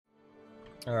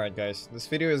Alright guys, this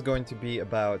video is going to be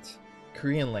about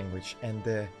Korean language and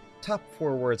the top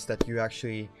 4 words that you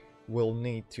actually will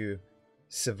need to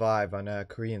survive on a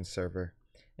Korean server.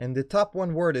 And the top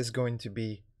 1 word is going to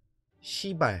be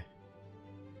시발.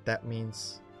 That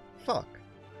means fuck.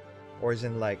 Or as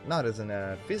in like, not as in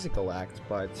a physical act,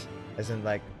 but as in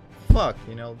like fuck,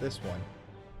 you know, this one.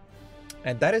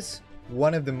 And that is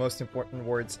one of the most important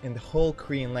words in the whole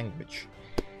Korean language.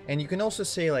 And you can also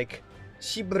say like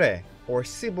시브레 or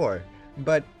sibor,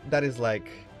 but that is like,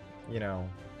 you know,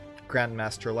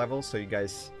 grandmaster level, so you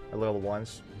guys are little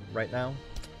ones right now.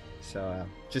 So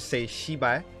just say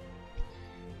시발.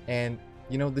 And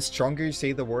you know, the stronger you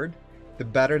say the word, the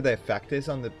better the effect is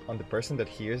on the person that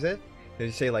hears it.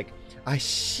 They say like 아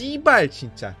씨발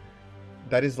진짜.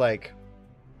 That is like,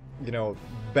 you know,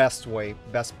 best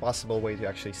possible way to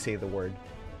actually say the word.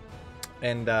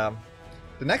 And the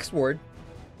next word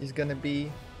is gonna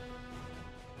be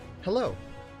hello,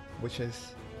 which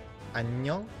is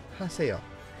안녕하세요.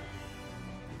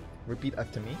 Repeat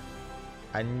after me.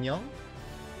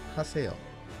 안녕하세요.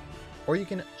 Or you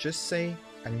can just say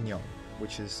안녕,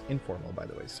 which is informal, by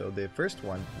the way. So the first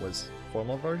one was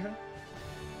formal version.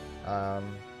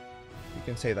 You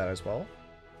can say that as well.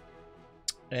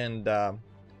 And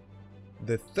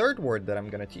the third word that I'm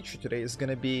gonna teach you today is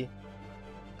gonna be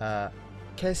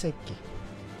개새끼.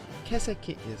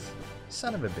 개새끼 is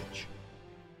son of a bitch.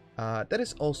 That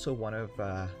is also one of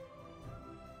the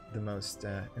most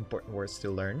important words to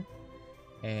learn.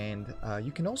 And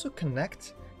you can also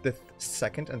connect the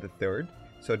second and the third,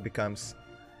 so it becomes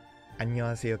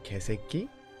안녕하세요 개새끼,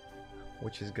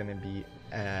 which is gonna be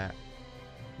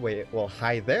well,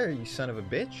 hi there, you son of a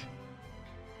bitch.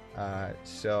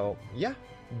 So yeah,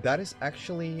 that is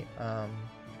actually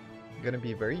gonna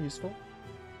be very useful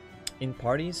in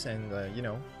parties and you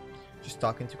know, just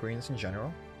talking to Koreans in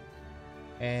general.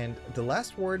 And the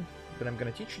last word that I'm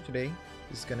gonna teach you today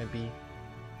is gonna be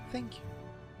thank you,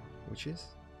 which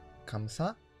is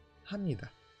감사합니다.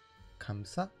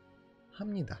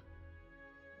 감사합니다.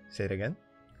 Say it again.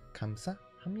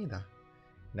 감사합니다.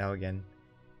 Now again,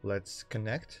 let's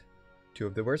connect two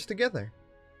of the words together.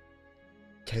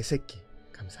 개새끼.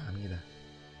 감사합니다.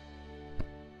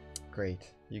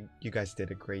 Great. You guys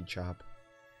did a great job.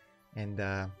 And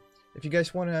if you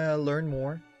guys want to learn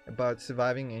more about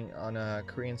surviving on a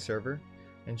Korean server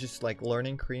and just like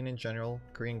learning Korean in general,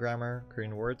 Korean grammar,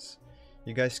 Korean words,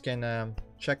 you guys can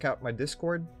check out my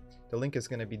Discord. The link is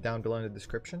going to be down below in the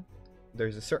description.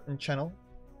 There's a certain channel.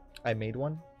 I made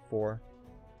one for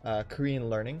Korean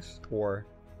learnings, or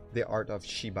the art of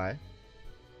shibai,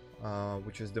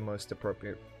 which is the most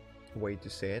appropriate way to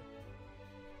say it.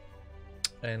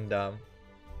 And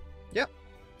yeah,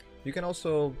 you can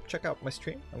also check out my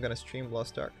stream. I'm gonna stream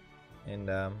Lost Ark, and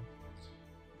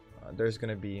there's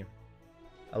gonna be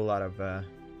a lot of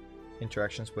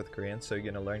interactions with Koreans, so you're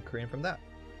gonna learn Korean from that.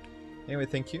 Anyway,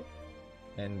 thank you.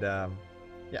 And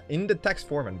yeah, in the text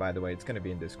format, by the way, it's gonna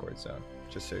be in Discord, so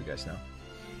just so you guys know.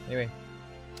 Anyway,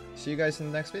 see you guys in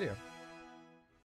the next video.